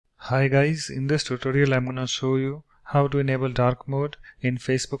Hi guys, in this tutorial I'm gonna show you how to enable dark mode in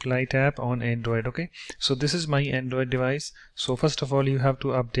Facebook Lite app on Android. Okay, so this is my Android device. So first of all, you have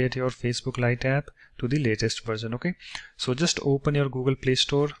to update your Facebook Lite app to the latest version. Okay, so just open your Google Play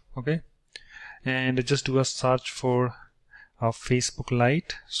Store, okay, and just do a search for Facebook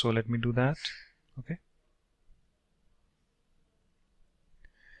Lite. So let me do that. Okay,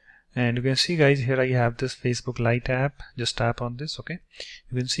 and you can see guys, here I have this Facebook Lite app. Just tap on this. Okay,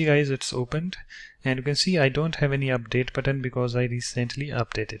 you can see guys, it's opened, and you can see I don't have any update button because I recently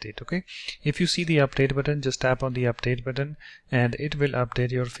updated it. Okay, if you see the update button, just tap on the update button and it will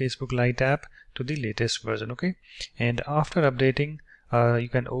update your Facebook Lite app to the latest version. Okay, and after updating, you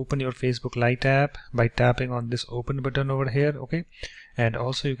can open your Facebook Lite app by tapping on this open button over here. Okay, and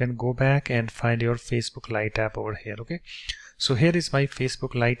also you can go back and find your Facebook Lite app over here. Okay, so here is my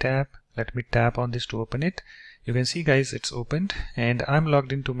Facebook Lite app. Let me tap on this to open it. You can see guys, it's opened and I'm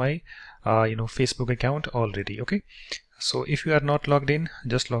logged into my Facebook account already. Okay, so if you are not logged in,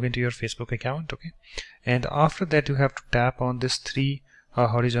 just log into your Facebook account. Okay, and after that you have to tap on this three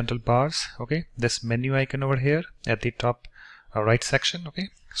horizontal bars. Okay, this menu icon over here at the top right section. Okay,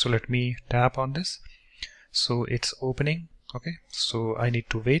 so let me tap on this. So it's opening. Okay, so I need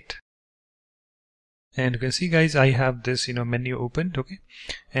to wait. And you can see guys, I have this menu opened. Okay,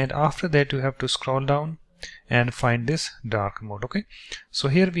 and after that you have to scroll down and find this dark mode. Okay, so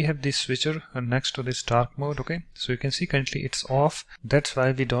here we have this switcher next to this dark mode. Okay, so you can see currently it's off, that's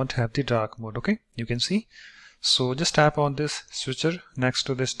why we don't have the dark mode. Okay, you can see, so just tap on this switcher next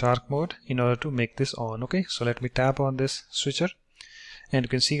to this dark mode in order to make this on. Okay, so let me tap on this switcher and you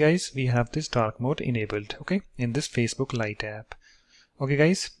can see guys, we have this dark mode enabled, okay, in this Facebook Lite app. Okay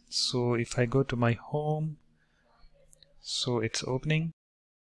guys, so if I go to my home, so it's opening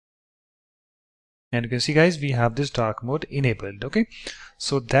and you can see guys, we have this dark mode enabled. Okay,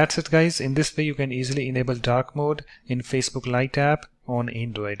 so that's it guys. In this way you can easily enable dark mode in Facebook Lite app on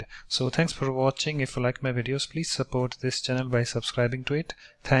Android. So thanks for watching. If you like my videos, please support this channel by subscribing to it.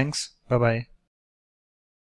 Thanks, bye bye.